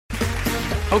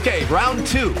Okay, round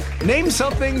two. Name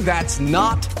something that's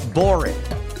not boring.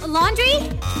 A laundry?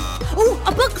 Ooh, a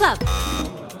book club.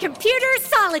 Computer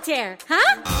solitaire,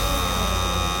 huh?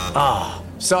 Ah,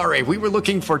 sorry, we were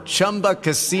looking for Chumba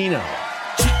Casino.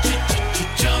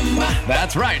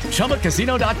 That's right,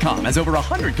 ChumbaCasino.com has over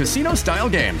 100 casino-style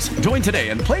games. Join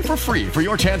today and play for free for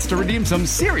your chance to redeem some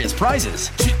serious prizes.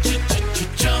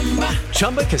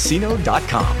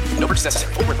 ChumbaCasino.com. No purchase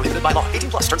necessary. Void where prohibited by law.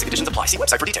 18+. Terms and conditions apply. See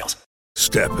website for details.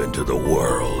 Step into the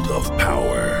world of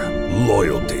power,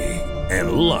 loyalty,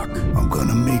 and luck. I'm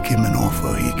gonna make him an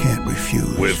offer he can't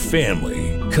refuse. With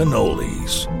family,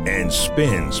 cannolis, and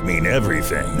spins mean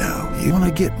everything. Now, you wanna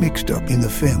get mixed up in the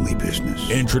family business.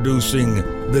 Introducing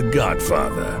The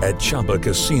Godfather at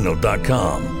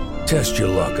ChumbaCasino.com. Test your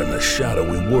luck in the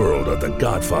shadowy world of The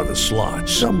Godfather slot.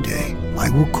 Someday, I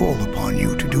will call upon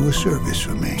you to do a service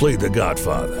for me. Play The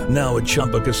Godfather now at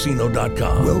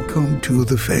ChumbaCasino.com. Welcome to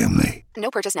the family. No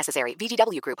purchase necessary.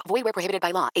 VGW Group. Void where prohibited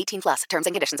by law. 18+. Terms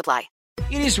and conditions apply.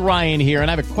 It is Ryan here,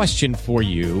 and I have a question for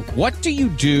you. What do you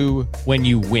do when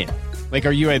you win? Like,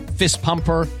 are you a fist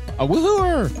pumper, a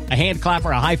woohooer, a hand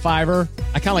clapper, a high fiver?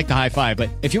 I kind of like the high five, but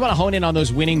if you want to hone in on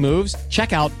those winning moves,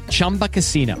 check out Chumba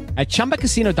Casino. At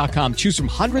ChumbaCasino.com, choose from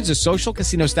hundreds of social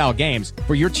casino-style games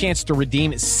for your chance to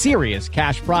redeem serious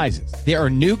cash prizes. There are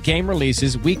new game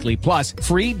releases weekly, plus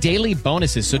free daily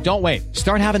bonuses, so don't wait.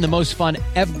 Start having the most fun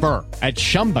ever at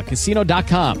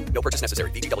ChumbaCasino.com. No purchase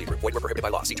necessary. VGW Group. Void where prohibited by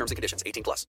law. See terms and conditions.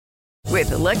 18+.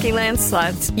 With the Lucky Land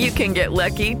Slots, you can get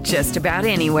lucky just about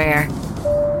anywhere.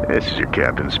 This is your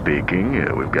captain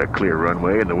speaking. We've got clear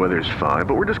runway and the weather's fine,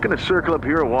 but we're just going to circle up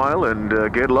here a while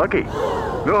and get lucky.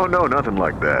 No, nothing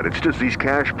like that. It's just these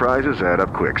cash prizes add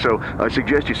up quick. So I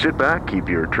suggest you sit back, keep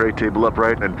your tray table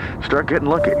upright, and start getting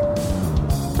lucky.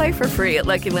 Play for free at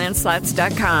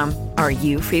LuckyLandSlots.com. Are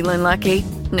you feeling lucky?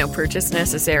 No purchase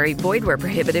necessary. Void where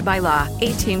prohibited by law.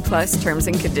 18+ terms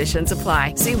and conditions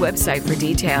apply. See website for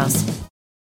details.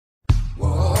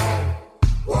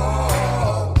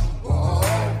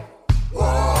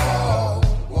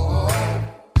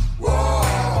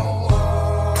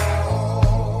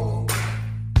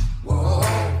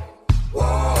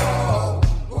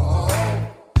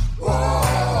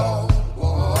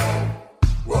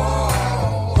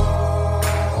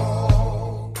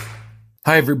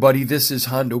 Hi, everybody. This is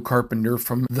Hondo Carpenter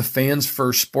from the Fans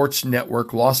First Sports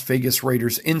Network Las Vegas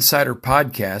Raiders Insider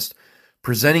Podcast,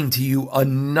 presenting to you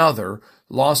another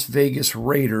Las Vegas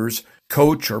Raiders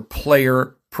coach or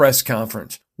player press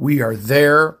conference. We are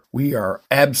there. We are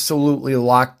absolutely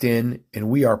locked in, and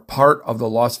we are part of the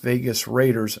Las Vegas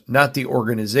Raiders, not the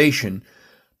organization,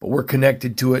 but we're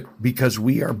connected to it because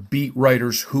we are beat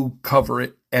writers who cover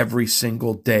it every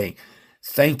single day.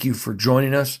 Thank you for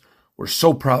joining us. We're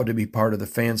so proud to be part of the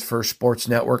Fans First Sports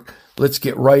Network. Let's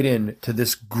get right into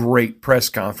this great press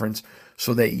conference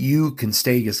so that you can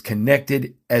stay as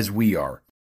connected as we are.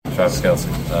 Travis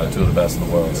Kelce, two of the best in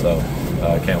the world, so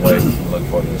I can't wait. Looking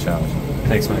forward to the challenge.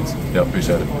 Thanks, Max. Yep,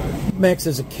 appreciate it. Max,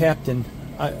 as a captain,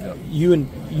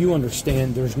 you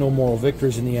understand there's no moral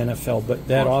victories in the NFL, but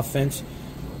that offense,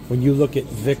 when you look at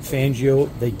Vic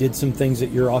Fangio, they did some things that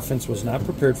your offense was not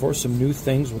prepared for, some new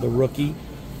things with a rookie.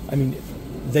 I mean,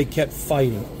 they kept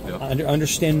fighting. Yep. I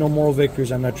understand no moral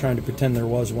victories. I'm not trying to pretend there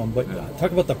was one, but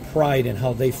talk about the pride and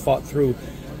how they fought through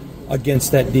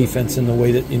against that defense in the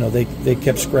way that they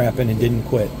kept scrapping and didn't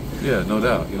quit. Yeah, no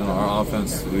doubt. Our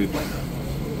offense, you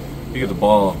get the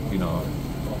ball,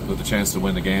 with the chance to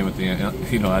win the game at the end.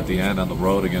 At the end on the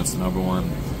road against the number one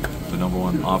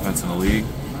offense in the league.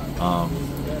 You know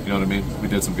what I mean? We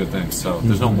did some good things. So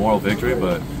there's no moral victory,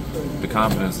 but the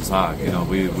confidence is high.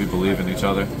 We believe in each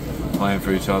other. Playing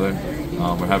for each other.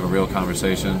 We're having real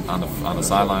conversation on the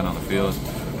sideline, on the field,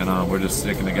 and we're just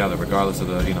sticking together regardless of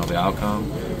the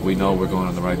outcome. We know we're going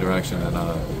in the right direction,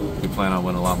 and we plan on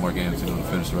winning a lot more games to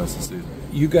finish the rest of the season.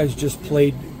 You guys just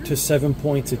played to 7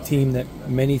 points, a team that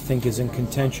many think is in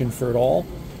contention for it all.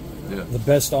 Yeah. The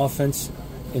best offense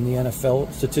in the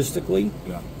NFL statistically.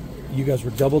 Yeah. You guys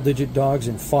were double-digit dogs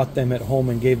and fought them at home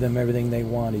and gave them everything they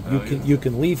wanted. You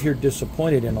can leave here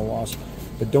disappointed in a loss,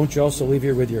 but don't you also leave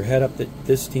here with your head up that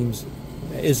this team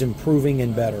is improving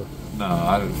and better?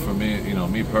 No, for me,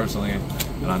 me personally,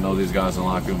 and I know these guys in the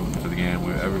locker room to the game,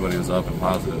 where everybody was up and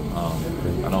positive.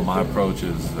 I know my approach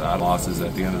is losses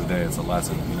at the end of the day, it's a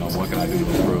lesson. What can I do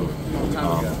to improve?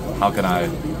 How can I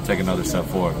take another step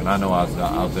forward? And I know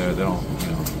out there, they don't,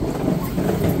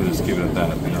 we just keep it at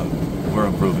that. We're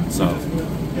improving. So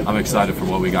I'm excited for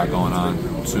what we got going on.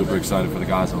 I'm super excited for the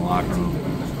guys in the locker room.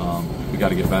 We got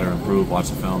to get better, improve, watch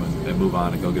the film, and move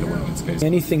on and go get a win against K-State.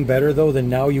 Anything better, though, than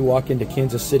now you walk into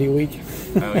Kansas City week?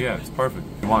 Hell yeah, it's perfect.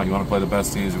 You want to play the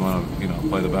best teams. You want to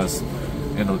play the best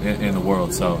in the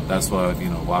world. So that's what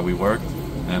why we work,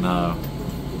 and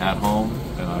at home,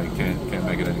 and I can't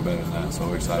make it any better than that. So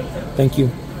we're excited. Thank you.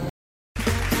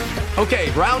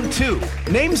 Okay, round two.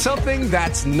 Name something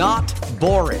that's not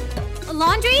boring. A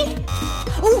laundry?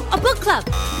 Ooh, a book club.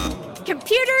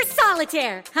 Computer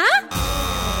solitaire, huh?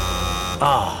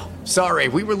 Ah, sorry,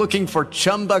 we were looking for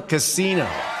Chumba Casino.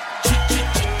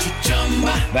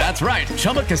 That's right,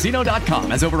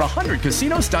 ChumbaCasino.com has over 100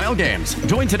 casino-style games.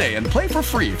 Join today and play for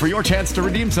free for your chance to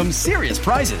redeem some serious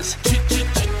prizes.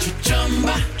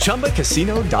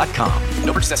 ChumbaCasino.com.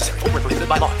 No purchase necessary. Void where prohibited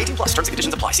by law. 18 plus. Terms and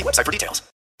conditions apply. See website for details.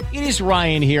 It is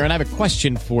Ryan here, and I have a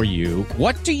question for you.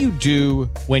 What do you do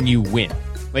when you win?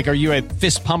 Like, are you a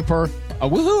fist pumper, a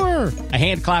woohooer, a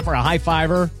hand clapper, a high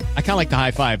fiver? I kind of like the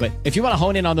high five, but if you want to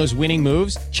hone in on those winning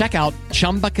moves, check out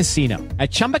Chumba Casino.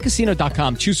 At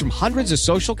ChumbaCasino.com, choose from hundreds of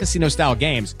social casino-style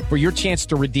games for your chance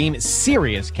to redeem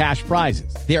serious cash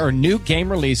prizes. There are new game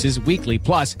releases weekly,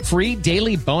 plus free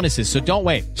daily bonuses. So don't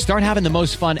wait. Start having the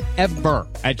most fun ever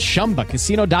at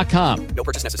ChumbaCasino.com. No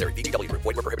purchase necessary. VGW Group.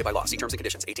 Void where prohibited by law. See terms and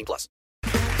conditions. 18 plus.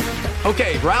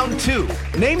 Okay, round two.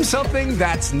 Name something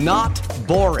that's not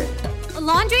boring. A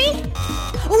laundry?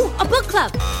 Ooh, a book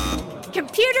club.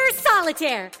 Computer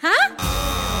solitaire, huh?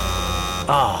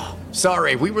 Ah,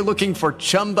 sorry, we were looking for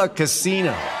Chumba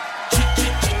Casino.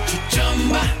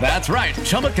 That's right,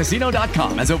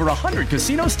 ChumbaCasino.com has over 100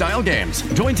 casino-style games.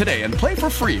 Join today and play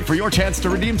for free for your chance to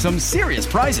redeem some serious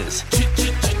prizes.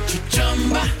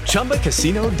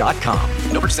 ChumbaCasino.com.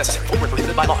 No purchase necessary. Void where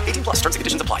prohibited by law. 18 plus. Terms and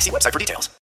conditions apply. See website for details.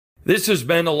 This has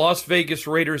been a Las Vegas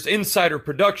Raiders Insider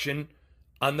production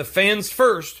on the Fans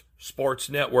First Sports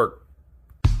Network.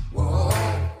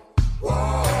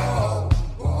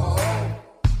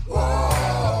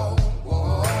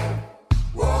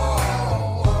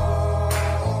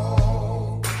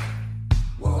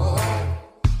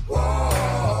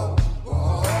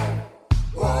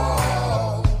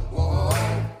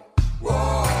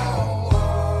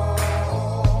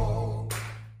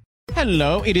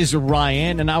 Hello, it is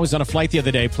Ryan, and I was on a flight the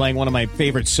other day playing one of my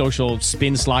favorite social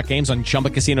spin slot games on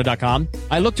ChumbaCasino.com.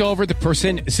 I looked over at the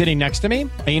person sitting next to me,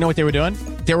 and you know what they were doing?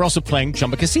 They were also playing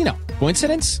Chumba Casino.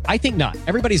 Coincidence? I think not.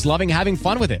 Everybody's loving having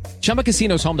fun with it. Chumba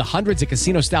Casino is home to hundreds of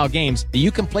casino-style games that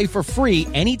you can play for free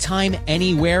anytime,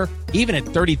 anywhere, even at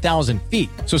 30,000 feet.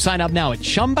 So sign up now at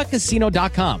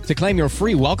ChumbaCasino.com to claim your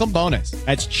free welcome bonus.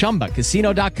 That's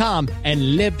ChumbaCasino.com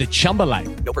and live the Chumba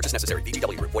life. No purchase necessary.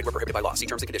 VGW Group. Void where prohibited by law. See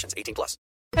terms and conditions. 18 plus.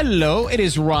 Hello, it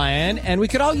is Ryan, and we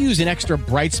could all use an extra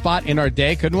bright spot in our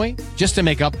day, couldn't we? Just to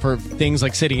make up for things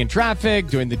like sitting in traffic,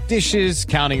 doing the dishes,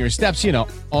 counting your steps,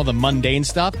 all the mundane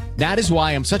stuff. That is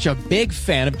why I'm such a big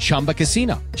fan of Chumba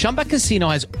Casino. Chumba Casino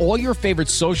has all your favorite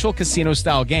social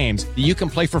casino-style games that you can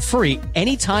play for free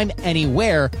anytime,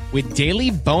 anywhere with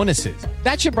daily bonuses.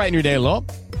 That should brighten your day a little.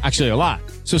 Actually, a lot.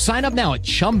 So sign up now at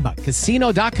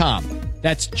ChumbaCasino.com.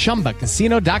 That's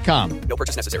ChumbaCasino.com. No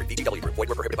purchase necessary. VGW Group. Void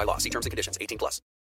where prohibited by law. See terms and conditions. 18 plus.